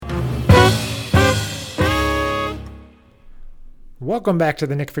Welcome back to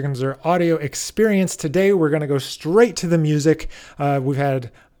the Nick Fickenzer audio experience. Today we're going to go straight to the music. We've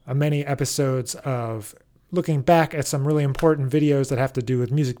had many episodes of looking back at some really important videos that have to do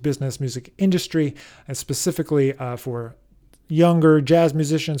with music business, music industry, and specifically for younger jazz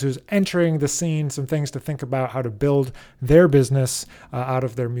musicians who's entering the scene, some things to think about how to build their business out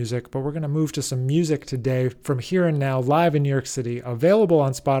of their music. But we're going to move to some music today from Here and Now, live in New York City, available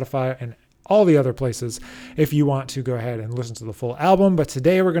on Spotify and all the other places if you want to go ahead and listen to the full album. But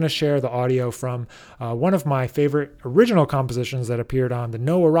today we're going to share the audio from one of my favorite original compositions that appeared on the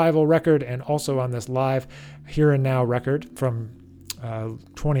No Arrival record and also on this live Here and Now record from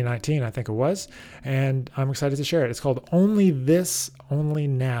 2019, I think it was, and I'm excited to share it. It's called Only This, Only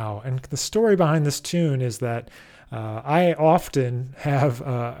Now, and the story behind this tune is that I often have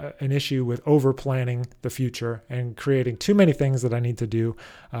an issue with over-planning the future and creating too many things that I need to do,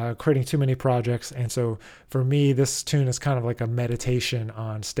 creating too many projects, and so for me, this tune is kind of like a meditation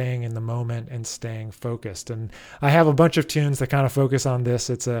on staying in the moment and staying focused, and I have a bunch of tunes that kind of focus on this.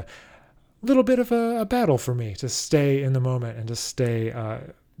 It's a little bit of a battle for me to stay in the moment and to stay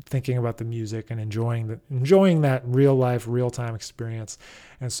thinking about the music and enjoying that real life, real time experience.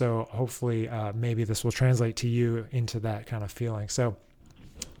 And so hopefully maybe this will translate to you into that kind of feeling. So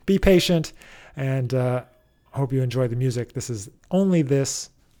be patient and hope you enjoy the music. This is Only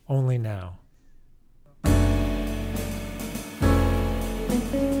This, Only Now.